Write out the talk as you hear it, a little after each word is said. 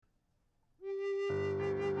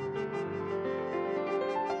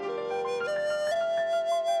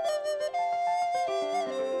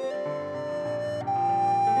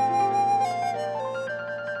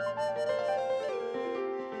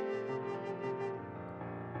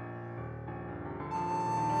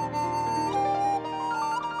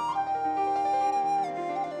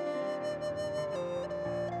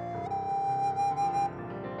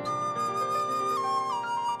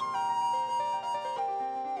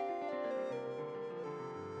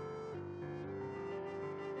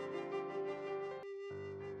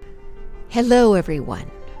Hello, everyone.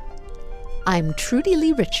 I'm Trudy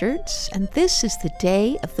Lee Richards, and this is The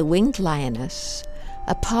Day of the Winged Lioness,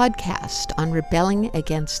 a podcast on rebelling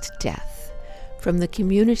against death from the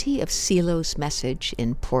community of Silo's Message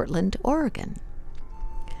in Portland, Oregon.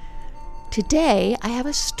 Today, I have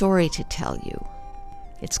a story to tell you.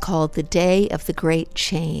 It's called The Day of the Great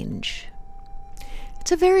Change.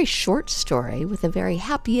 It's a very short story with a very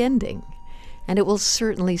happy ending, and it will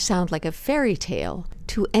certainly sound like a fairy tale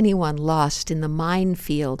to anyone lost in the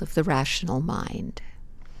minefield of the rational mind.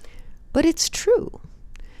 But it's true,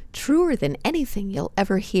 truer than anything you'll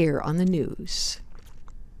ever hear on the news.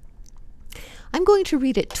 I'm going to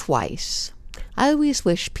read it twice. I always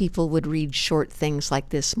wish people would read short things like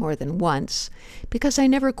this more than once, because I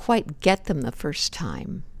never quite get them the first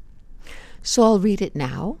time. So I'll read it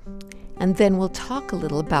now, and then we'll talk a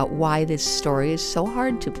little about why this story is so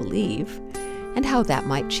hard to believe, and how that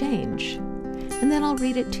might change. And then I'll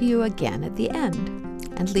read it to you again at the end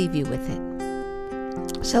and leave you with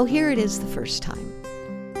it. So here it is the first time.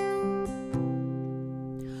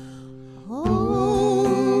 Oh,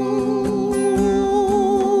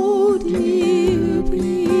 dear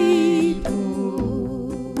people,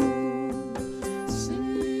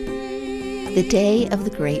 the day of the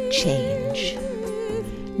great change.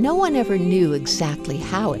 No one ever knew exactly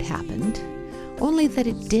how it happened, only that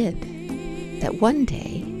it did. That one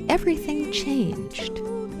day, everything changed.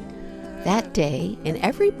 That day, in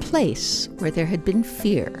every place where there had been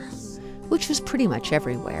fear, which was pretty much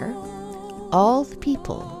everywhere, all the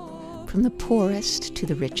people, from the poorest to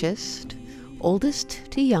the richest,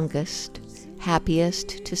 oldest to youngest,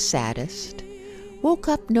 happiest to saddest, woke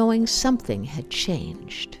up knowing something had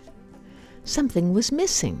changed. Something was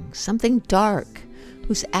missing, something dark,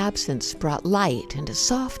 whose absence brought light and a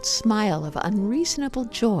soft smile of unreasonable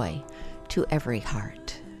joy to every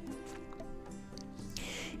heart.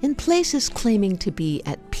 In places claiming to be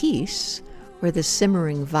at peace, where the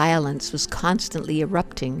simmering violence was constantly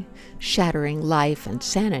erupting, shattering life and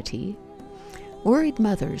sanity, worried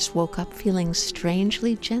mothers woke up feeling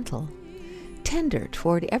strangely gentle, tender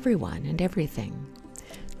toward everyone and everything,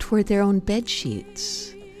 toward their own bed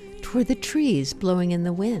sheets, toward the trees blowing in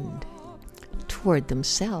the wind, toward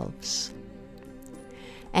themselves.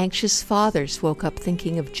 Anxious fathers woke up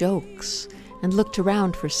thinking of jokes and looked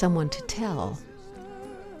around for someone to tell.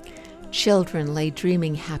 Children lay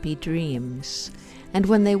dreaming happy dreams, and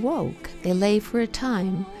when they woke, they lay for a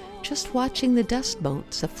time just watching the dust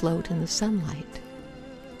motes afloat in the sunlight.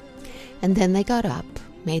 And then they got up,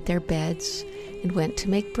 made their beds, and went to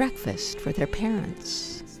make breakfast for their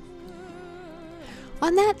parents.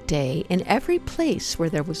 On that day, in every place where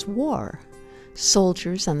there was war,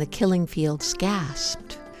 soldiers on the killing fields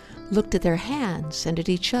gasped, looked at their hands and at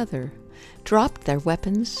each other, dropped their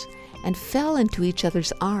weapons, and fell into each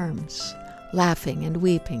other's arms, laughing and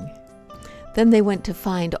weeping. Then they went to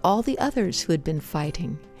find all the others who had been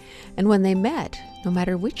fighting, and when they met, no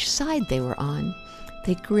matter which side they were on,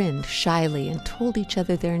 they grinned shyly and told each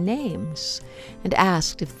other their names, and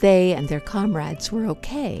asked if they and their comrades were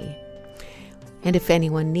okay, and if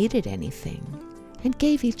anyone needed anything, and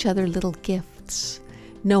gave each other little gifts,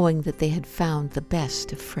 knowing that they had found the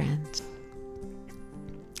best of friends.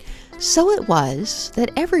 So it was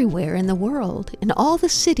that everywhere in the world, in all the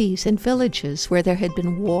cities and villages where there had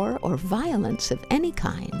been war or violence of any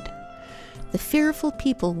kind, the fearful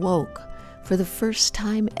people woke for the first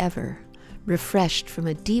time ever, refreshed from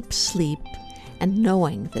a deep sleep and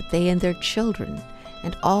knowing that they and their children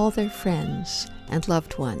and all their friends and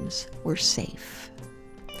loved ones were safe.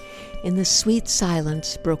 In the sweet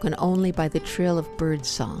silence broken only by the trill of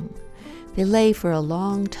birdsong, they lay for a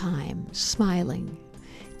long time, smiling,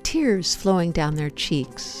 tears flowing down their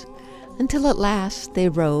cheeks, until at last they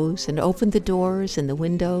rose and opened the doors and the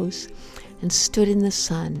windows and stood in the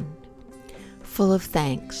sun, full of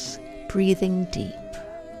thanks, breathing deep.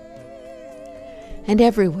 And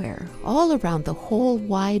everywhere, all around the whole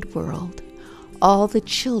wide world, all the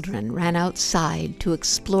children ran outside to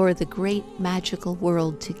explore the great magical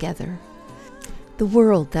world together, the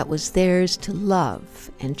world that was theirs to love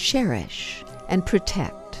and cherish and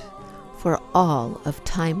protect for all of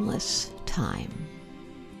timeless time.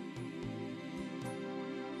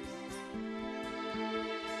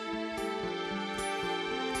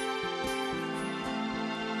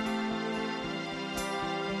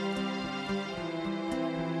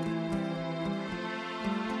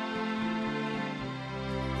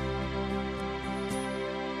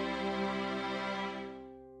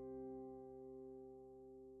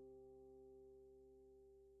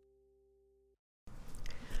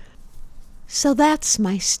 So that's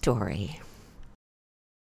my story.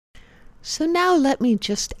 So now let me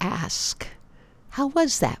just ask, how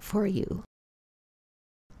was that for you?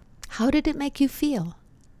 How did it make you feel?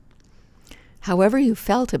 However you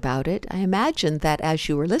felt about it, I imagine that as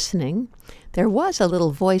you were listening, there was a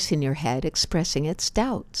little voice in your head expressing its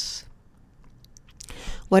doubts.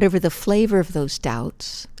 Whatever the flavor of those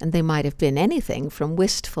doubts, and they might have been anything from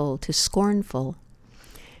wistful to scornful,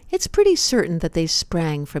 it's pretty certain that they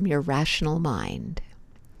sprang from your rational mind.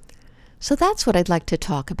 So that's what I'd like to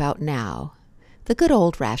talk about now, the good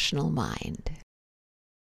old rational mind.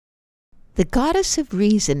 The goddess of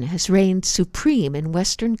reason has reigned supreme in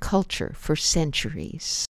Western culture for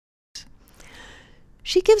centuries.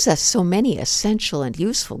 She gives us so many essential and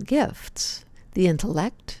useful gifts: the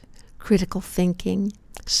intellect, critical thinking,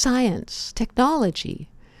 science,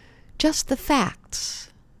 technology, just the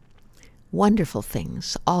facts. Wonderful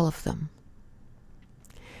things, all of them.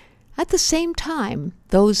 At the same time,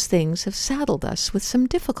 those things have saddled us with some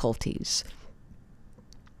difficulties.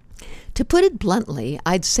 To put it bluntly,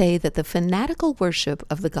 I'd say that the fanatical worship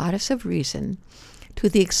of the goddess of reason, to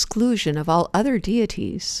the exclusion of all other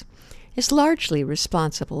deities, is largely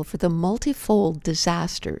responsible for the multifold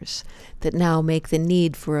disasters that now make the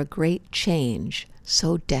need for a great change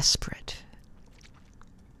so desperate.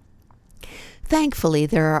 Thankfully,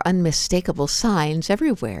 there are unmistakable signs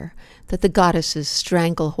everywhere that the goddess's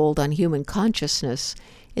stranglehold on human consciousness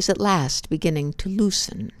is at last beginning to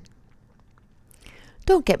loosen.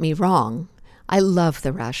 Don't get me wrong, I love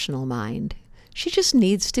the rational mind. She just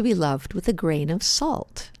needs to be loved with a grain of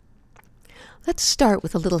salt. Let's start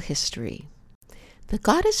with a little history. The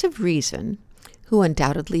goddess of reason, who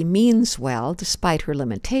undoubtedly means well despite her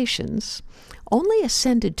limitations, only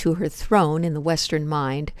ascended to her throne in the Western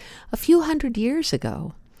mind a few hundred years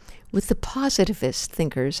ago, with the positivist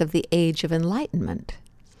thinkers of the Age of Enlightenment.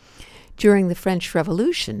 During the French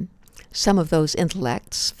Revolution, some of those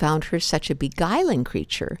intellects found her such a beguiling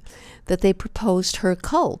creature that they proposed her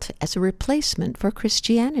cult as a replacement for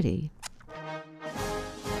Christianity.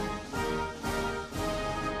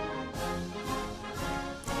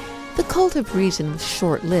 The cult of reason was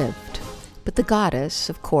short-lived, but the goddess,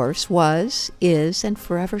 of course, was, is, and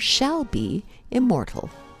forever shall be immortal.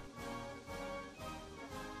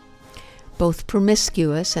 Both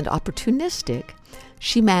promiscuous and opportunistic,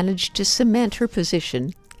 she managed to cement her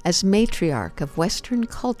position as matriarch of Western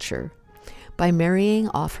culture by marrying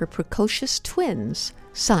off her precocious twins,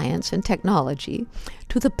 science and technology,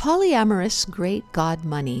 to the polyamorous great god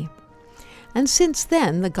money. And since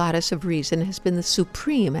then, the goddess of reason has been the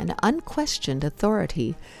supreme and unquestioned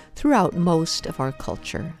authority throughout most of our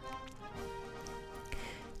culture.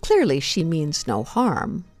 Clearly, she means no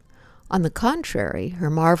harm. On the contrary, her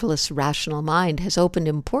marvelous rational mind has opened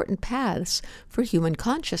important paths for human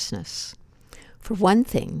consciousness. For one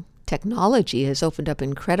thing, technology has opened up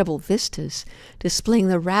incredible vistas, displaying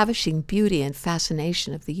the ravishing beauty and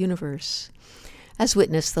fascination of the universe, as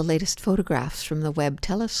witness the latest photographs from the Webb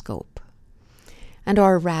telescope. And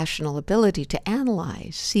our rational ability to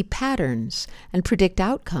analyze, see patterns, and predict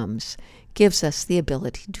outcomes gives us the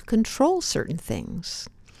ability to control certain things.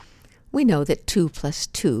 We know that 2 +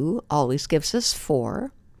 2 always gives us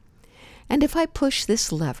 4, and if I push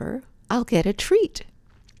this lever, I'll get a treat.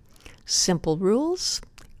 Simple rules,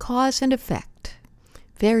 cause and effect,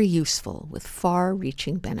 very useful with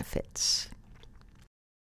far-reaching benefits.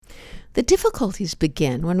 The difficulties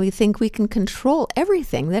begin when we think we can control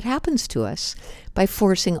everything that happens to us by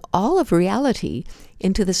forcing all of reality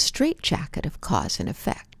into the straitjacket of cause and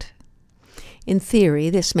effect. In theory,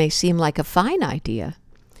 this may seem like a fine idea,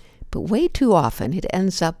 but way too often it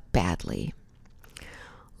ends up badly.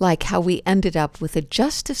 Like how we ended up with a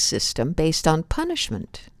justice system based on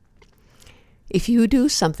punishment. If you do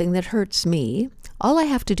something that hurts me, all I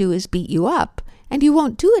have to do is beat you up, and you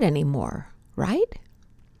won't do it anymore, right?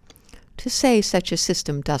 To say such a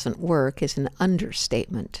system doesn't work is an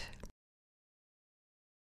understatement.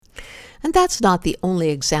 And that's not the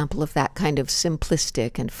only example of that kind of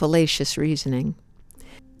simplistic and fallacious reasoning.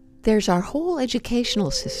 There's our whole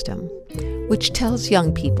educational system, which tells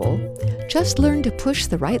young people, just learn to push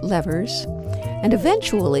the right levers, and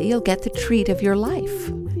eventually you'll get the treat of your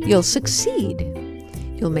life. You'll succeed.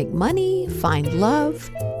 You'll make money, find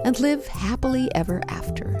love, and live happily ever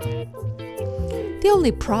after. The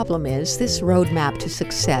only problem is this roadmap to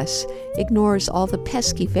success ignores all the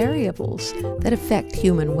pesky variables that affect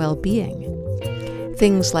human well-being.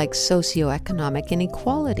 Things like socioeconomic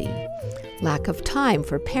inequality, lack of time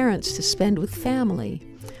for parents to spend with family,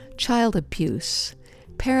 child abuse,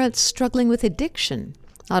 parents struggling with addiction,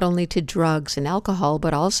 not only to drugs and alcohol,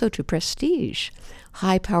 but also to prestige,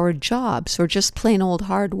 high-powered jobs, or just plain old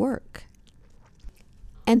hard work.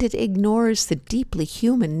 and it ignores the deeply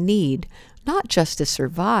human need not just to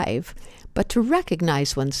survive, but to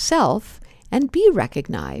recognize oneself and be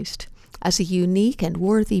recognized as a unique and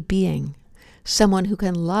worthy being, someone who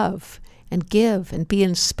can love and give and be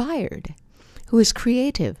inspired, who is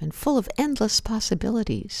creative and full of endless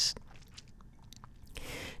possibilities.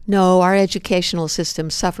 No, our educational system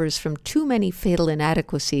suffers from too many fatal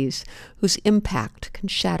inadequacies whose impact can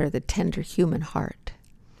shatter the tender human heart.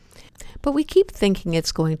 But we keep thinking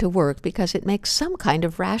it's going to work because it makes some kind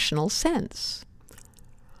of rational sense.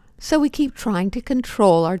 So we keep trying to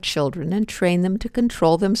control our children and train them to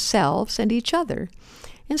control themselves and each other,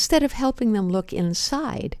 instead of helping them look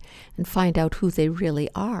inside and find out who they really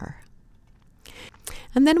are.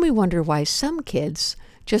 And then we wonder why some kids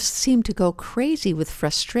just seem to go crazy with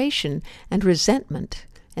frustration and resentment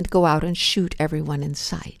and go out and shoot everyone in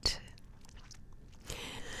sight.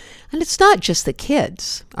 And it's not just the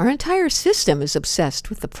kids. Our entire system is obsessed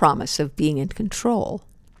with the promise of being in control.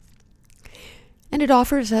 And it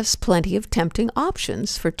offers us plenty of tempting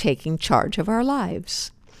options for taking charge of our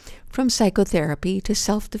lives, from psychotherapy to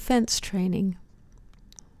self-defense training.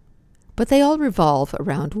 But they all revolve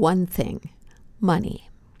around one thing: money.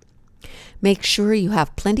 Make sure you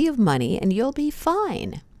have plenty of money and you'll be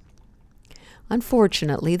fine.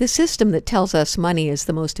 Unfortunately, the system that tells us money is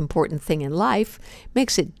the most important thing in life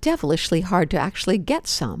makes it devilishly hard to actually get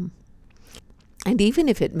some. And even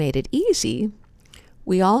if it made it easy,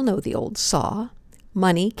 we all know the old saw: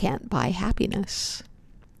 money can't buy happiness.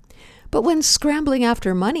 But when scrambling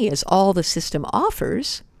after money is all the system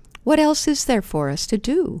offers, what else is there for us to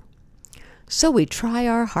do? So we try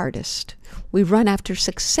our hardest. We run after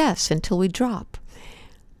success until we drop,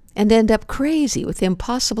 and end up crazy with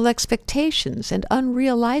impossible expectations and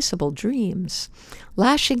unrealizable dreams,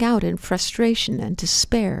 lashing out in frustration and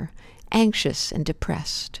despair, anxious and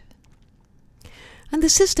depressed. And the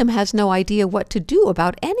system has no idea what to do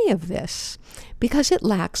about any of this, because it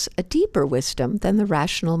lacks a deeper wisdom than the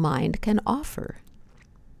rational mind can offer.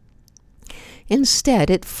 Instead,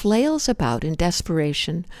 it flails about in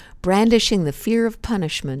desperation, brandishing the fear of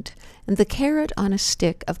punishment and the carrot on a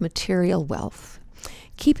stick of material wealth,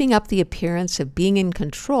 keeping up the appearance of being in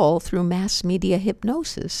control through mass media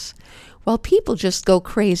hypnosis, while people just go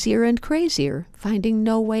crazier and crazier, finding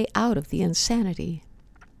no way out of the insanity.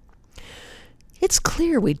 It's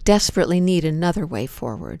clear we desperately need another way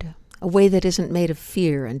forward, a way that isn't made of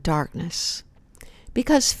fear and darkness,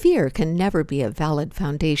 because fear can never be a valid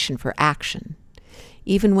foundation for action.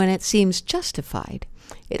 Even when it seems justified,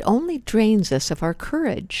 it only drains us of our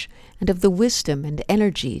courage and of the wisdom and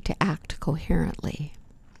energy to act coherently.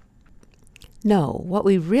 No, what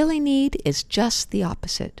we really need is just the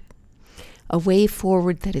opposite. A way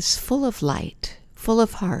forward that is full of light, full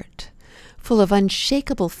of heart, full of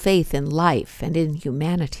unshakable faith in life and in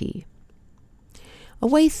humanity. A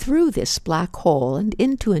way through this black hole and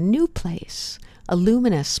into a new place, a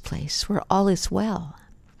luminous place where all is well.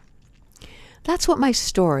 That's what my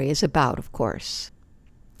story is about, of course.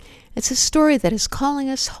 It's a story that is calling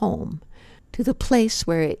us home to the place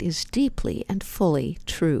where it is deeply and fully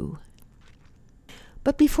true.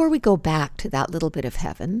 But before we go back to that little bit of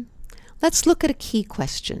heaven, let's look at a key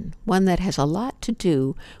question, one that has a lot to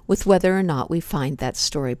do with whether or not we find that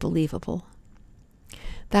story believable.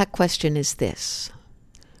 That question is this: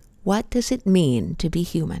 what does it mean to be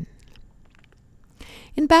human?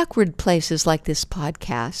 In backward places like this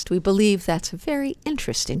podcast, we believe that's a very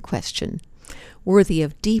interesting question, worthy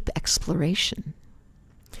of deep exploration.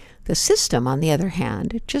 The system, on the other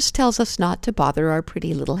hand, just tells us not to bother our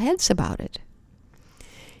pretty little heads about it.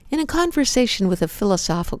 In a conversation with a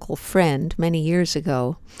philosophical friend many years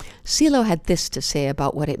ago, Silo had this to say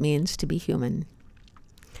about what it means to be human.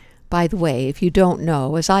 By the way, if you don't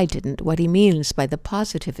know, as I didn't, what he means by the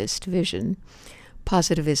positivist vision,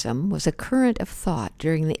 positivism was a current of thought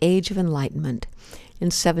during the Age of Enlightenment in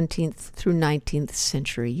 17th through 19th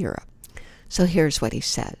century Europe. So here's what he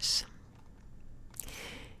says.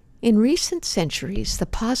 In recent centuries, the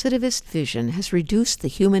positivist vision has reduced the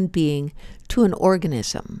human being to an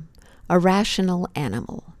organism, a rational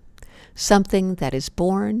animal, something that is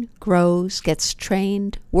born, grows, gets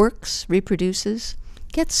trained, works, reproduces,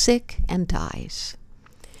 gets sick, and dies.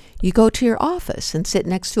 You go to your office and sit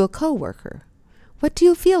next to a coworker. What do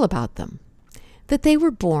you feel about them? That they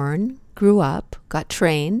were born, grew up, got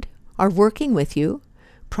trained, are working with you,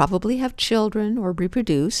 probably have children or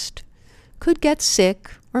reproduced, could get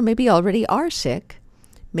sick, or maybe already are sick,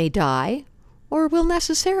 may die, or will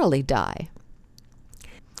necessarily die.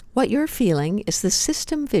 What you're feeling is the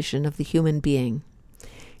system vision of the human being.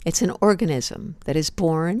 It's an organism that is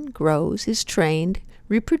born, grows, is trained,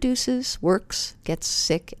 reproduces, works, gets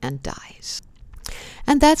sick, and dies.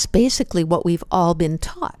 And that's basically what we've all been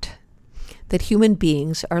taught, that human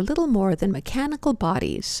beings are little more than mechanical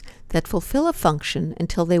bodies that fulfill a function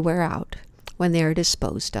until they wear out, when they are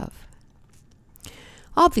disposed of.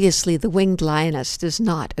 Obviously, the winged lioness does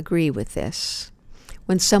not agree with this.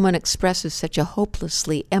 When someone expresses such a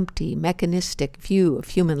hopelessly empty, mechanistic view of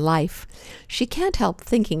human life, she can't help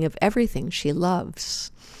thinking of everything she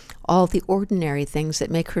loves, all the ordinary things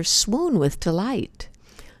that make her swoon with delight.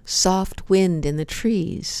 Soft wind in the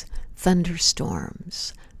trees,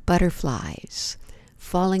 thunderstorms, butterflies,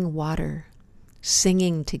 falling water,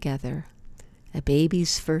 singing together, a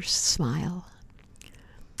baby's first smile.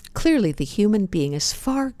 Clearly, the human being is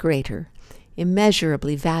far greater,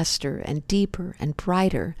 immeasurably vaster and deeper and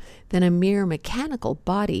brighter than a mere mechanical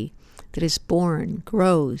body that is born,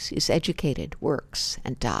 grows, is educated, works,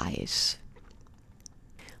 and dies.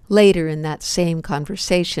 Later in that same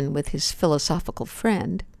conversation with his philosophical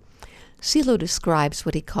friend, Silo describes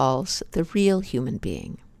what he calls the real human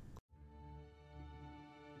being.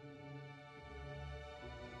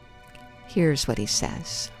 Here's what he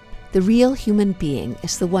says. The real human being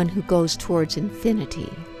is the one who goes towards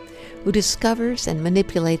infinity, who discovers and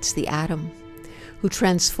manipulates the atom, who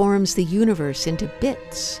transforms the universe into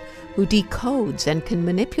bits, who decodes and can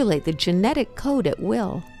manipulate the genetic code at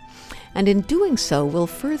will, and in doing so will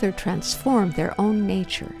further transform their own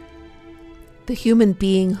nature. The human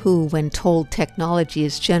being who, when told technology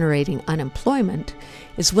is generating unemployment,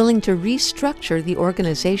 is willing to restructure the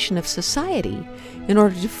organization of society in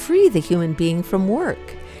order to free the human being from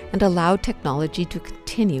work and allow technology to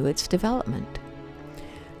continue its development.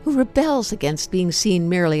 Who rebels against being seen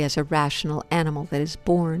merely as a rational animal that is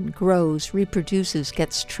born, grows, reproduces,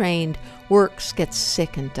 gets trained, works, gets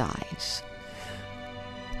sick, and dies.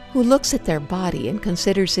 Who looks at their body and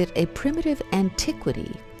considers it a primitive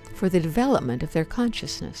antiquity for the development of their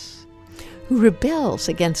consciousness. Who rebels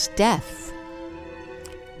against death.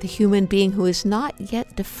 The human being who is not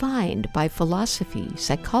yet defined by philosophy,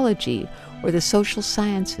 psychology, or the social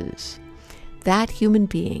sciences. That human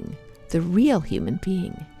being, the real human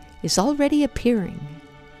being, is already appearing.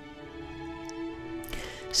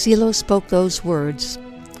 Silo spoke those words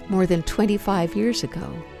more than 25 years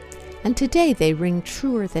ago, and today they ring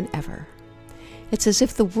truer than ever. It's as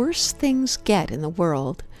if the worse things get in the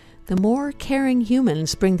world, the more caring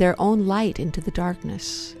humans bring their own light into the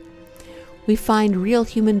darkness. We find real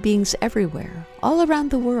human beings everywhere, all around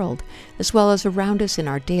the world, as well as around us in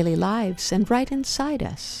our daily lives and right inside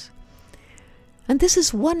us. And this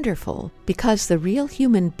is wonderful because the real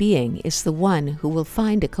human being is the one who will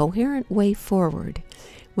find a coherent way forward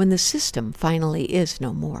when the system finally is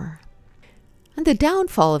no more. And the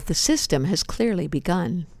downfall of the system has clearly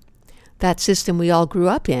begun. That system we all grew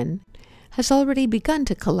up in has already begun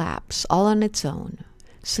to collapse all on its own,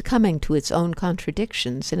 succumbing to its own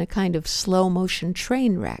contradictions in a kind of slow-motion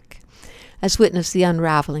train wreck, as witness the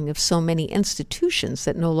unraveling of so many institutions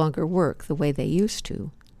that no longer work the way they used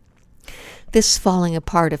to. This falling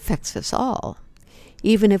apart affects us all.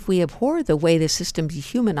 Even if we abhor the way the system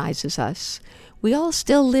dehumanizes us, we all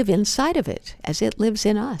still live inside of it, as it lives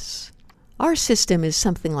in us. Our system is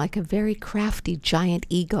something like a very crafty giant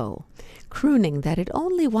ego, crooning that it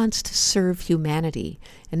only wants to serve humanity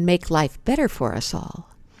and make life better for us all,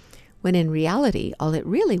 when in reality all it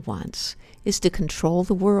really wants is to control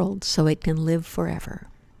the world so it can live forever.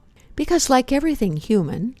 Because like everything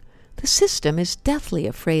human, the system is deathly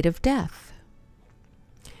afraid of death.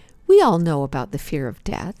 We all know about the fear of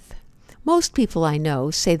death. Most people I know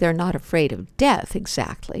say they're not afraid of death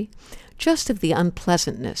exactly, just of the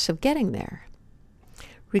unpleasantness of getting there.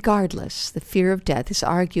 Regardless, the fear of death is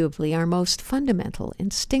arguably our most fundamental,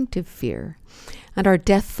 instinctive fear, and our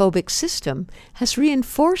death-phobic system has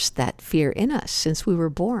reinforced that fear in us since we were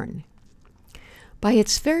born. By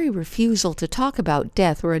its very refusal to talk about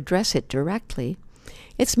death or address it directly,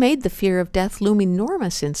 it's made the fear of death loom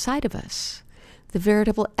enormous inside of us, the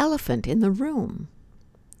veritable elephant in the room.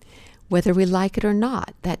 Whether we like it or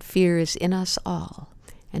not, that fear is in us all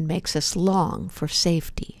and makes us long for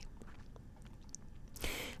safety.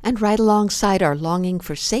 And right alongside our longing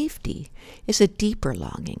for safety is a deeper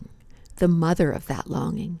longing, the mother of that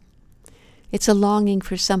longing. It's a longing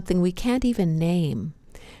for something we can't even name,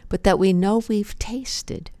 but that we know we've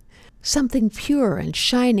tasted, something pure and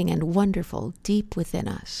shining and wonderful deep within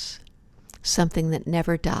us, something that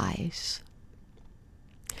never dies.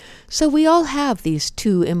 So we all have these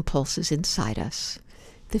two impulses inside us,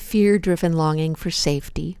 the fear-driven longing for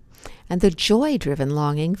safety and the joy-driven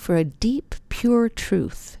longing for a deep, pure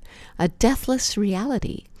truth, a deathless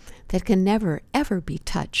reality that can never, ever be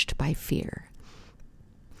touched by fear.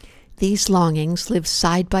 These longings live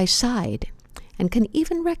side by side and can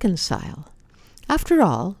even reconcile. After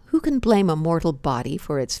all, who can blame a mortal body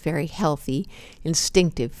for its very healthy,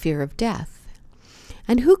 instinctive fear of death?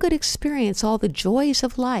 And who could experience all the joys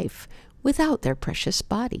of life without their precious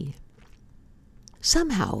body?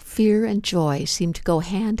 Somehow, fear and joy seem to go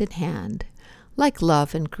hand in hand, like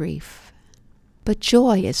love and grief. But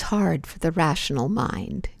joy is hard for the rational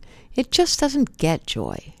mind. It just doesn't get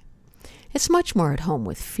joy. It's much more at home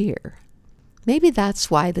with fear. Maybe that's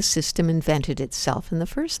why the system invented itself in the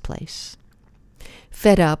first place.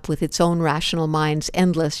 Fed up with its own rational mind's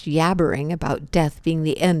endless yabbering about death being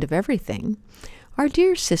the end of everything, our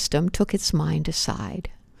dear system took its mind aside.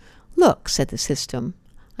 "Look," said the system,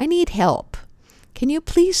 "I need help. Can you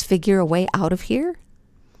please figure a way out of here?"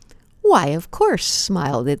 "Why, of course,"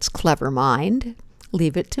 smiled its clever mind.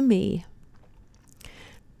 "Leave it to me."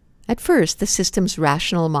 At first, the system's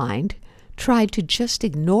rational mind tried to just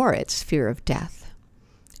ignore its fear of death.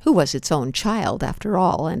 Who was its own child, after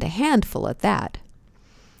all, and a handful at that?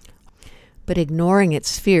 But ignoring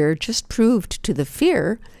its fear just proved to the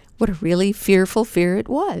fear what a really fearful fear it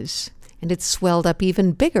was, and it swelled up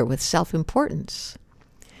even bigger with self-importance.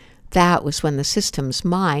 That was when the system's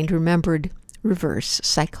mind remembered reverse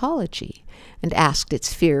psychology and asked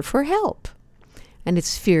its fear for help. And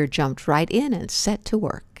its fear jumped right in and set to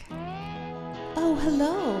work. "Oh,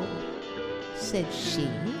 hello," said she.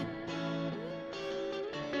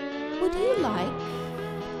 "Would you like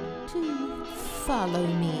to follow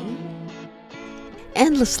me?"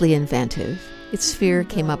 Endlessly inventive, its fear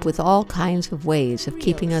came up with all kinds of ways of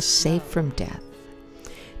keeping us safe from death.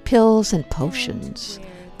 Pills and potions,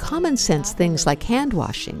 common sense things like hand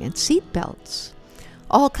washing and seat belts,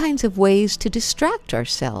 all kinds of ways to distract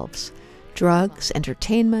ourselves, drugs,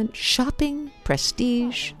 entertainment, shopping,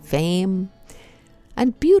 prestige, fame,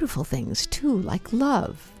 and beautiful things too, like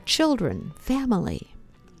love, children, family.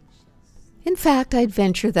 In fact, I'd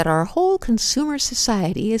venture that our whole consumer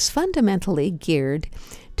society is fundamentally geared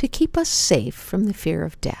to keep us safe from the fear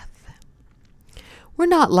of death. We're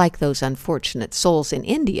not like those unfortunate souls in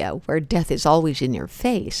India where death is always in your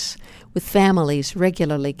face, with families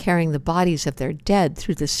regularly carrying the bodies of their dead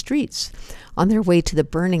through the streets on their way to the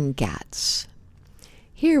burning ghats.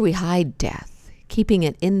 Here we hide death, keeping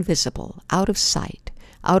it invisible, out of sight,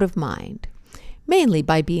 out of mind, mainly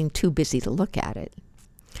by being too busy to look at it.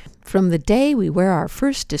 From the day we wear our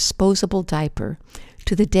first disposable diaper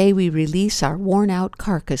to the day we release our worn-out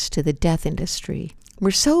carcass to the death industry,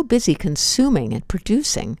 we're so busy consuming and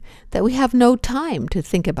producing that we have no time to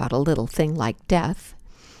think about a little thing like death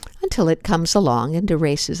until it comes along and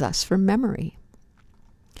erases us from memory.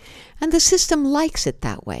 And the system likes it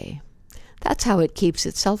that way. That's how it keeps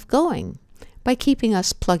itself going, by keeping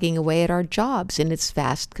us plugging away at our jobs in its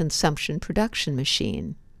vast consumption production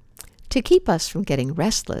machine. To keep us from getting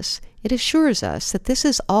restless, it assures us that this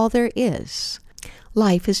is all there is.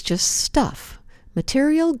 Life is just stuff,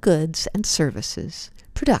 material goods and services,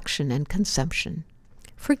 production and consumption.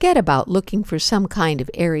 Forget about looking for some kind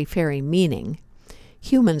of airy-fairy meaning.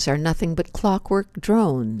 Humans are nothing but clockwork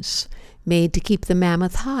drones, made to keep the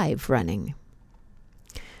mammoth hive running.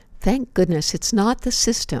 Thank goodness it's not the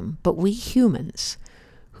system, but we humans,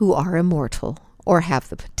 who are immortal, or have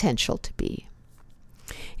the potential to be.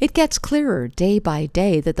 It gets clearer day by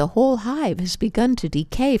day that the whole hive has begun to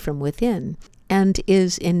decay from within and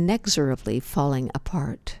is inexorably falling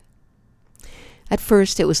apart. At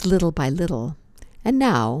first it was little by little, and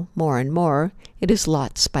now, more and more, it is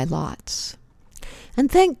lots by lots.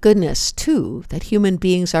 And thank goodness, too, that human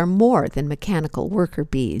beings are more than mechanical worker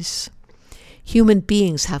bees. Human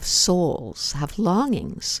beings have souls, have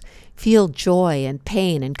longings, feel joy and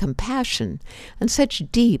pain and compassion, and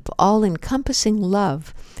such deep, all-encompassing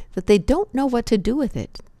love that they don't know what to do with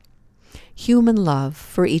it. Human love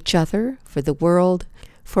for each other, for the world,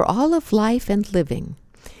 for all of life and living,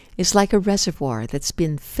 is like a reservoir that's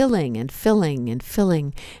been filling and filling and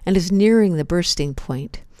filling and is nearing the bursting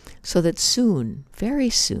point, so that soon,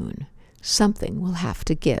 very soon, something will have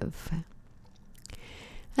to give.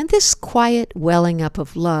 And this quiet welling up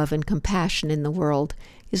of love and compassion in the world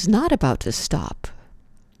is not about to stop.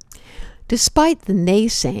 Despite the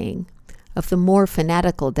naysaying of the more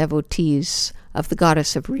fanatical devotees of the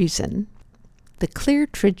goddess of reason, the clear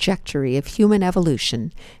trajectory of human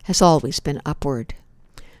evolution has always been upward,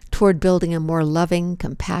 toward building a more loving,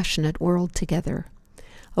 compassionate world together,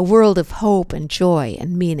 a world of hope and joy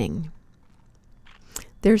and meaning.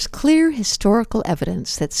 There's clear historical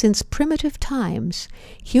evidence that since primitive times,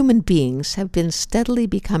 human beings have been steadily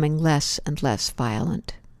becoming less and less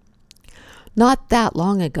violent. Not that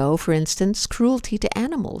long ago, for instance, cruelty to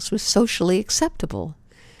animals was socially acceptable.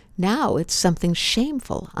 Now it's something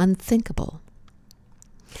shameful, unthinkable.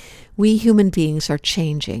 We human beings are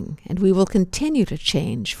changing, and we will continue to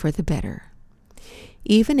change for the better.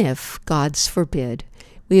 Even if, God's forbid,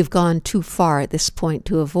 we have gone too far at this point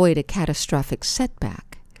to avoid a catastrophic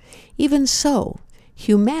setback, even so,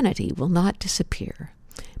 humanity will not disappear,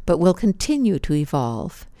 but will continue to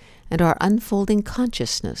evolve, and our unfolding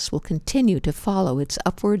consciousness will continue to follow its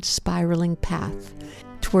upward spiraling path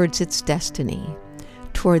towards its destiny,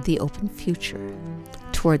 toward the open future,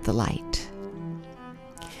 toward the light.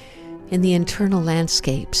 In the internal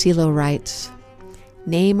landscape, Silo writes,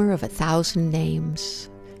 "Namer of 1,000 names,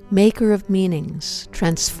 maker of meanings,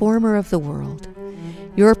 transformer of the world,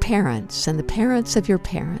 your parents and the parents of your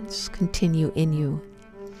parents continue in you.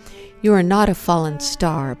 You are not a fallen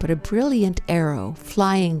star, but a brilliant arrow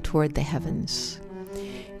flying toward the heavens.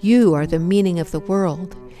 You are the meaning of the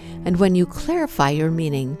world, and when you clarify your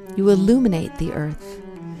meaning, you illuminate the earth.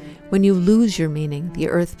 When you lose your meaning, the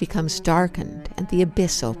earth becomes darkened and the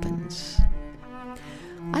abyss opens.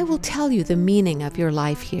 I will tell you the meaning of your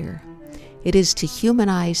life here. It is to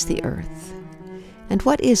humanize the earth. And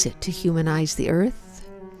what is it to humanize the earth?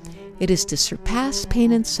 It is to surpass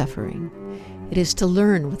pain and suffering. It is to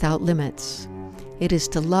learn without limits. It is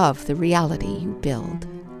to love the reality you build.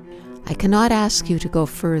 I cannot ask you to go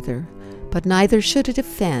further, but neither should it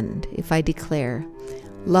offend if I declare,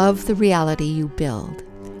 love the reality you build,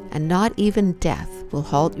 and not even death will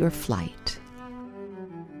halt your flight."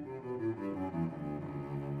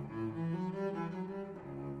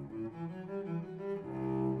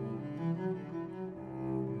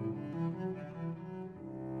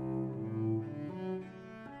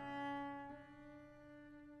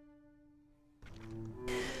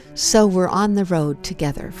 So we're on the road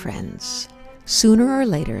together, friends. Sooner or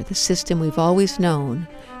later, the system we've always known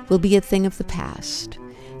will be a thing of the past,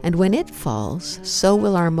 and when it falls, so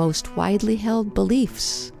will our most widely held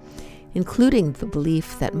beliefs, including the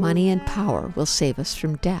belief that money and power will save us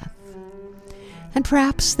from death. And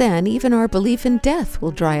perhaps then even our belief in death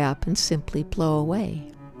will dry up and simply blow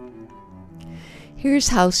away. Here's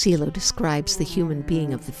how Silo describes the human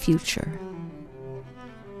being of the future.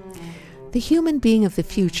 The human being of the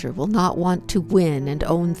future will not want to win and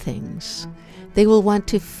own things. They will want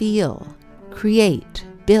to feel, create,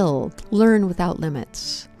 build, learn without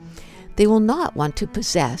limits. They will not want to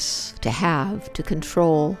possess, to have, to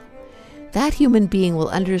control. That human being will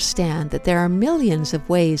understand that there are millions of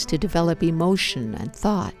ways to develop emotion and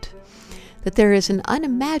thought, that there is an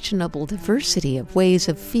unimaginable diversity of ways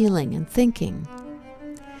of feeling and thinking.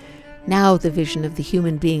 Now the vision of the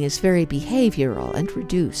human being is very behavioral and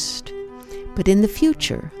reduced. But in the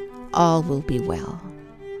future, all will be well.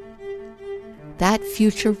 That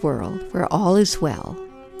future world where all is well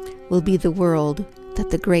will be the world that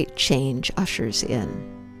the great change ushers in.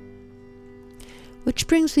 Which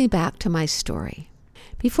brings me back to my story.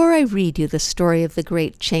 Before I read you the story of the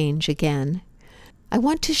great change again, I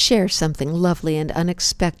want to share something lovely and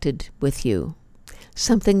unexpected with you.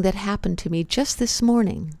 Something that happened to me just this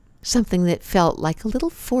morning. Something that felt like a little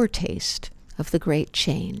foretaste of the great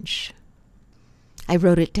change. I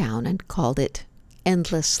wrote it down and called it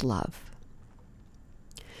Endless Love.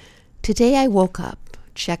 Today I woke up,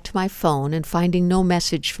 checked my phone, and finding no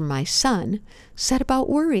message from my son, set about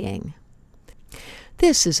worrying.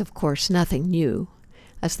 This is, of course, nothing new.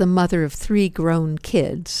 As the mother of 3 grown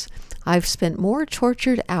kids, I've spent more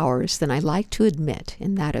tortured hours than I like to admit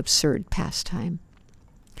in that absurd pastime.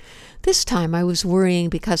 This time I was worrying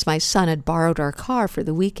because my son had borrowed our car for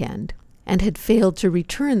the weekend and had failed to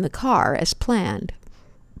return the car as planned.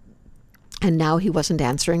 And now he wasn't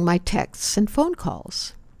answering my texts and phone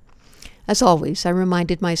calls. As always, I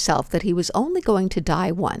reminded myself that he was only going to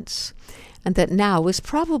die once, and that now was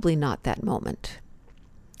probably not that moment.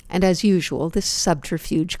 And as usual, this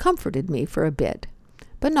subterfuge comforted me for a bit,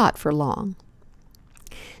 but not for long.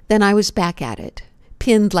 Then I was back at it,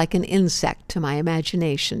 pinned like an insect to my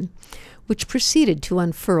imagination, which proceeded to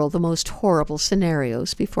unfurl the most horrible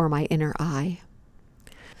scenarios before my inner eye.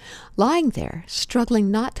 Lying there, struggling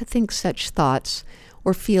not to think such thoughts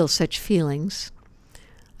or feel such feelings,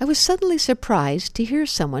 I was suddenly surprised to hear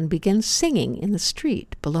someone begin singing in the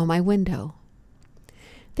street below my window.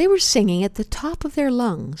 They were singing at the top of their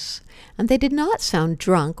lungs, and they did not sound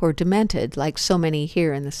drunk or demented like so many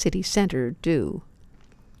here in the city center do.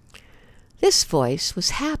 This voice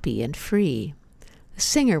was happy and free. The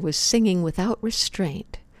singer was singing without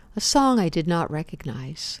restraint, a song I did not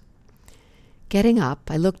recognize. Getting up,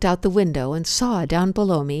 I looked out the window and saw down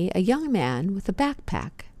below me a young man with a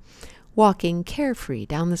backpack, walking carefree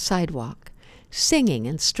down the sidewalk, singing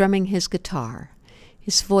and strumming his guitar,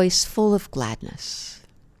 his voice full of gladness.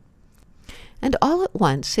 And all at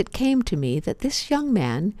once it came to me that this young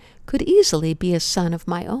man could easily be a son of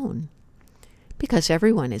my own, because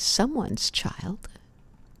everyone is someone's child.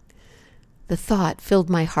 The thought filled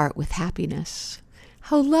my heart with happiness.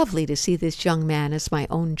 How lovely to see this young man as my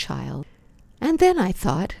own child. And then I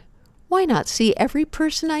thought, why not see every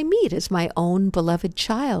person I meet as my own beloved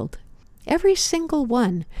child? Every single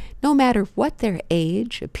one, no matter what their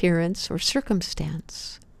age, appearance, or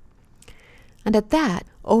circumstance. And at that,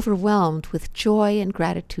 overwhelmed with joy and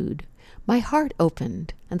gratitude, my heart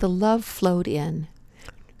opened and the love flowed in.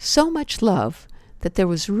 So much love that there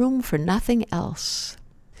was room for nothing else.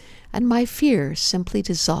 And my fear simply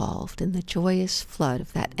dissolved in the joyous flood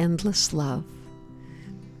of that endless love.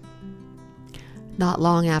 Not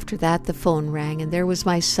long after that, the phone rang, and there was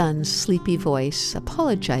my son's sleepy voice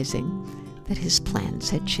apologizing that his plans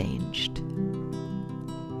had changed.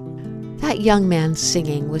 That young man's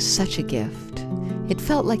singing was such a gift. It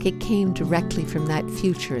felt like it came directly from that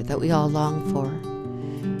future that we all long for.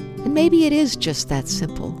 And maybe it is just that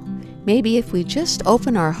simple. Maybe if we just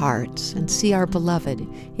open our hearts and see our beloved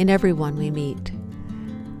in everyone we meet,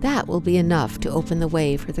 that will be enough to open the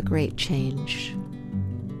way for the great change.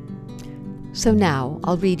 So now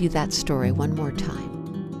I'll read you that story one more time.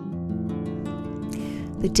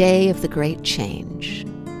 The day of the great change.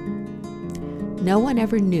 No one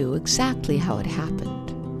ever knew exactly how it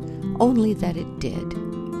happened, only that it did.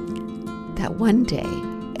 That one day,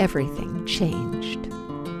 everything changed.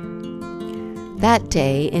 That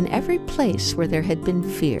day, in every place where there had been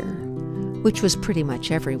fear, which was pretty much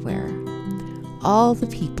everywhere, all the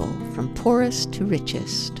people, from poorest to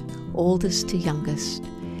richest, oldest to youngest,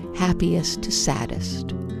 happiest to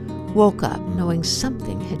saddest, woke up knowing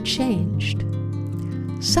something had changed.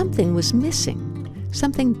 Something was missing,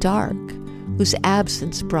 something dark, whose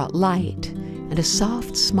absence brought light and a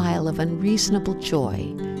soft smile of unreasonable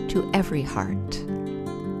joy to every heart.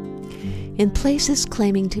 In places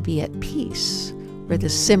claiming to be at peace, where the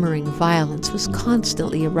simmering violence was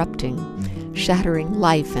constantly erupting, shattering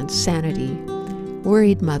life and sanity,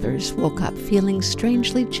 worried mothers woke up feeling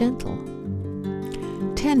strangely gentle,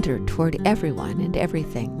 tender toward everyone and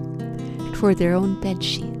everything, toward their own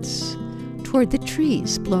bedsheets, toward the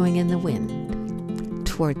trees blowing in the wind,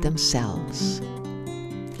 toward themselves.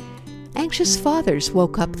 Anxious fathers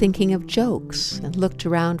woke up thinking of jokes and looked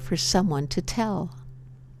around for someone to tell.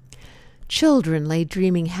 Children lay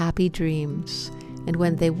dreaming happy dreams, and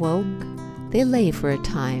when they woke, they lay for a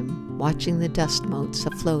time, watching the dust motes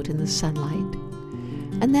afloat in the sunlight.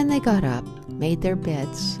 And then they got up, made their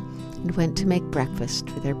beds, and went to make breakfast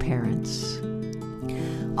for their parents.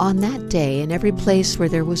 On that day, in every place where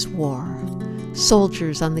there was war,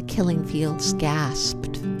 soldiers on the killing fields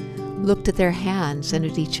gasped, looked at their hands and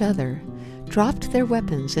at each other, dropped their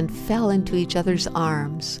weapons and fell into each other's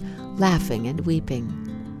arms, laughing and weeping.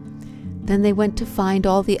 Then they went to find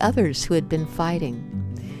all the others who had been fighting,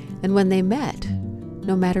 and when they met,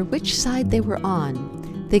 no matter which side they were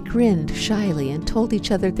on, they grinned shyly and told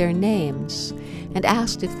each other their names and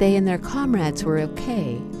asked if they and their comrades were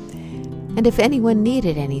okay, and if anyone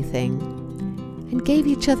needed anything, and gave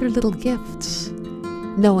each other little gifts,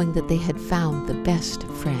 knowing that they had found the best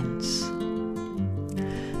of friends.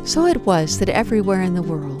 So it was that everywhere in the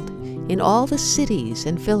world, in all the cities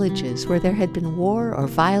and villages where there had been war or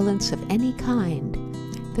violence of any kind,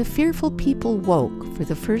 the fearful people woke for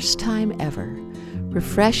the first time ever,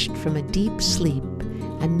 refreshed from a deep sleep,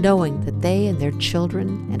 and knowing that they and their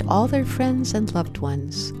children and all their friends and loved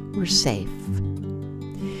ones were safe.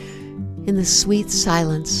 In the sweet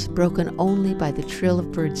silence, broken only by the trill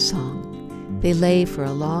of birdsong, they lay for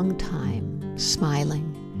a long time, smiling,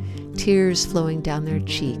 tears flowing down their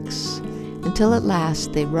cheeks, until at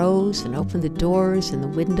last they rose and opened the doors and the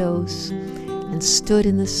windows and stood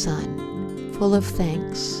in the sun, full of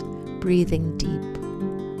thanks, breathing deep.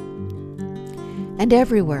 And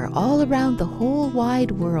everywhere, all around the whole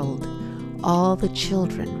wide world, all the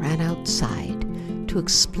children ran outside to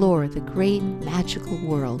explore the great magical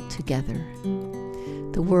world together,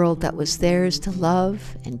 the world that was theirs to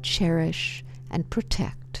love and cherish and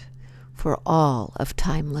protect for all of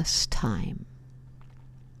timeless time.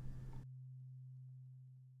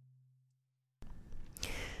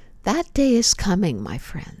 That day is coming, my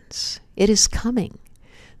friends. It is coming,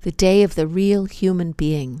 the day of the real human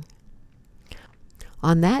being.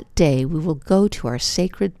 On that day, we will go to our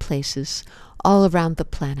sacred places all around the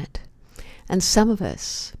planet, and some of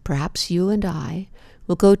us, perhaps you and I,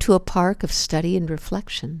 will go to a park of study and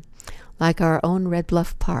reflection, like our own Red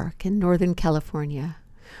Bluff Park in Northern California,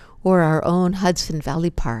 or our own Hudson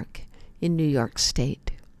Valley Park in New York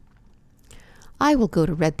State. I will go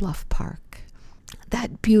to Red Bluff Park,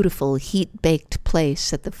 that beautiful heat-baked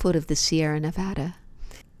place at the foot of the Sierra Nevada,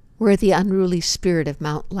 where the unruly spirit of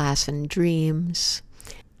Mount Lassen dreams,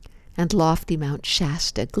 and lofty Mount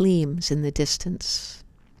Shasta gleams in the distance.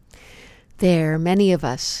 There, many of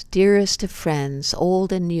us, dearest of friends,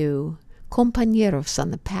 old and new, compañeros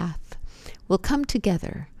on the path, will come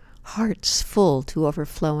together, hearts full to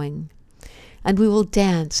overflowing, and we will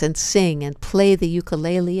dance and sing and play the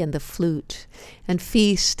ukulele and the flute, and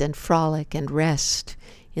feast and frolic and rest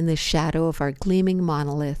in the shadow of our gleaming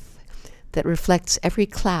monolith that reflects every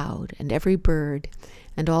cloud and every bird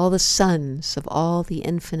and all the suns of all the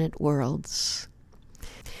infinite worlds.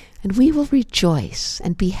 And we will rejoice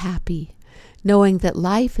and be happy, knowing that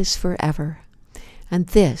life is forever, and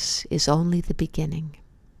this is only the beginning.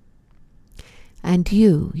 And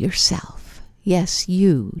you yourself, yes,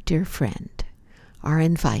 you, dear friend, are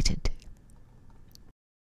invited.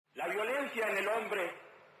 La violencia en el hombre,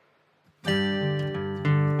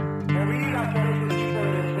 movida por ese tipo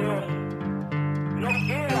de deseos, no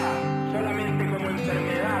queda solamente como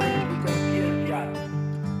enfermedad en su conciencia,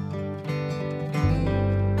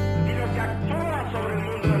 sino que actúa sobre el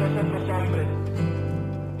mundo de los otros hombres.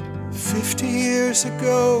 50 years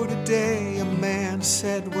ago today, a man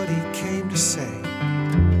said what he came to say.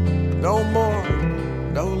 No more,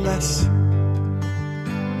 no less.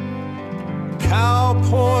 Cow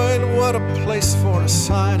Point, what a place for a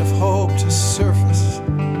sign of hope to surface.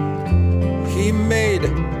 He made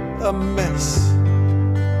a mess.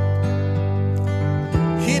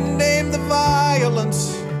 He named the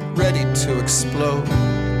violence ready to explode.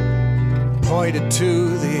 Pointed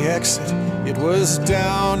to the exit, it was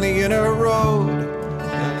down the inner road.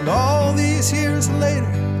 And all these years later,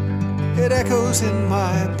 it echoes in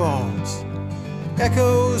my bones.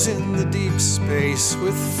 Echoes in the deep space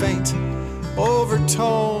with faint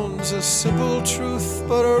overtones, a simple truth,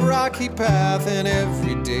 but a rocky path, and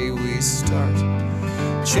every day we start.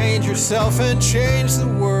 Change yourself and change the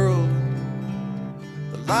world.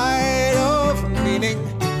 The light of meaning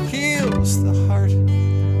heals the heart.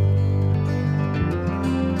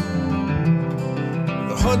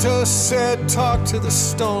 The hunter said, talk to the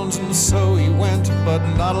stones, and so he went, but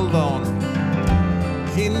not alone.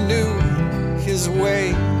 He knew his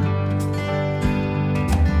way.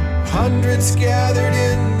 Hundreds gathered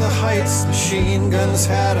in the heights, machine guns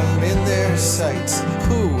had them in their sights.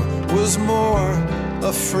 Who was more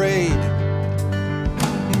afraid?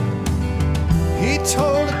 He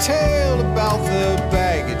told a tale about the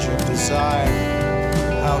baggage of desire,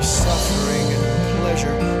 how suffering and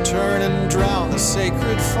pleasure turn and drown the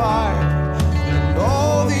sacred fire. And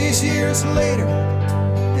all these years later,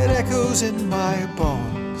 it echoes in my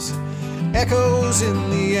bones. Echoes in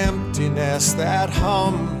the emptiness that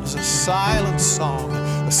hums a silent song.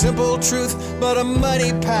 A simple truth, but a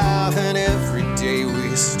muddy path, and every day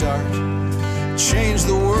we start. Change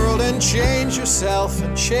the world and change yourself,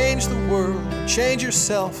 and change the world and change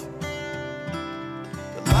yourself.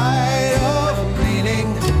 The light of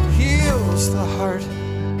meaning heals the heart.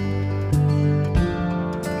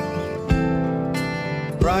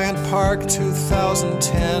 Bryant Park,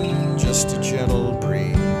 2010, just a gentle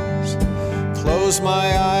breeze. Close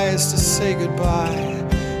my eyes to say goodbye,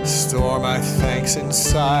 store my thanks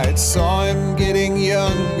inside. Saw him getting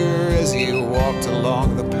younger as he walked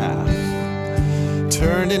along the path.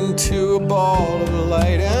 Turned into a ball of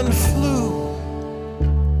light and flew,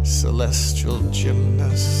 celestial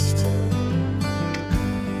gymnast.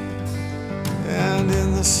 And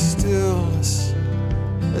in the stillness,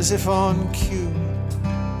 as if on cue,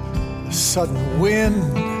 a sudden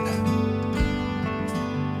wind,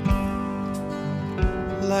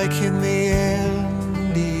 like in the Andes.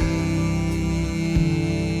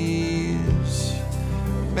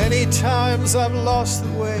 Many times I've lost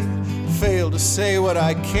the way, failed to say what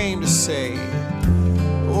I came to say,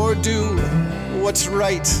 or do what's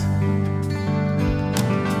right.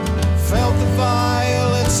 Felt the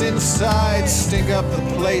violence inside stink up the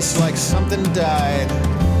place like something died,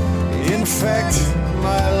 infect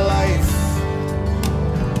my life.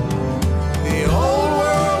 The old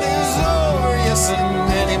world is over, yes, and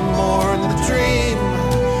many more in the dream.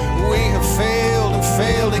 We have failed and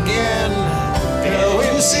failed again. No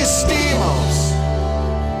insistimos.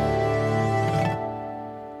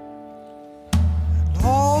 And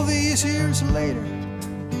all these years later,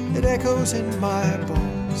 it echoes in my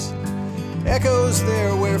bones. Echoes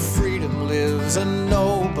there where freedom lives and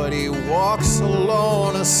nobody walks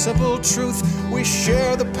alone. A simple truth, we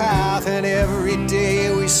share the path, and every day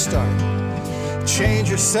we start. Change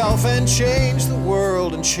yourself and change the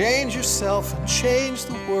world, and change yourself and change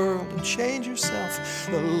the world, and change yourself.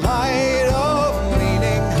 The light of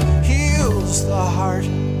meaning heals the heart.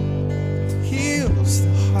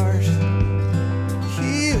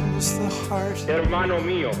 heart, hermano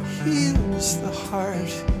mío. heals the heart,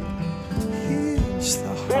 heals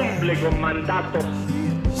the Cumple heart, con mandatos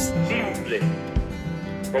heals the heart. simples,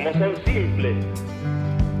 como son simples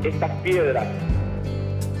estas piedras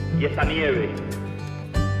y esta nieve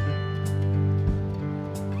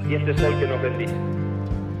y este sol que nos bendice.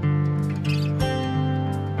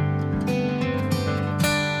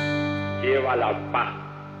 Lleva la paz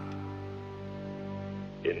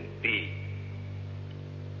en ti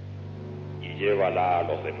y llévala a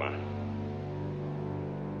los demás.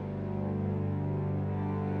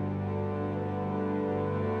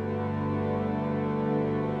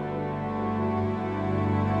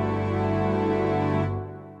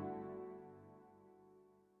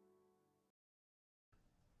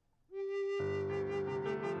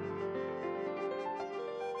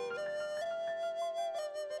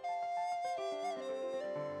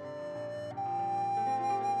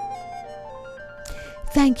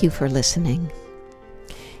 Thank you for listening.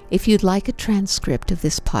 If you'd like a transcript of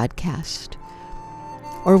this podcast,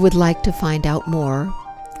 or would like to find out more,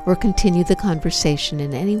 or continue the conversation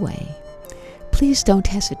in any way, please don't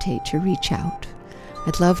hesitate to reach out.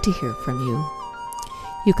 I'd love to hear from you.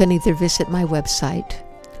 You can either visit my website,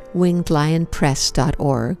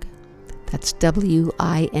 wingedlionpress.org, that's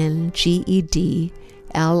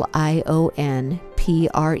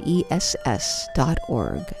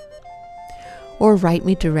wingedlionpress.org, or write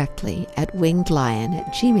me directly at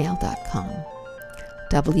wingedlion@gmail.com,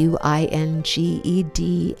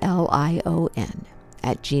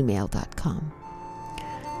 wingedlion@gmail.com.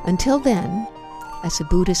 Until then, as a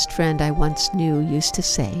Buddhist friend I once knew used to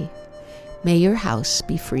say, may your house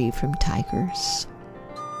be free from tigers.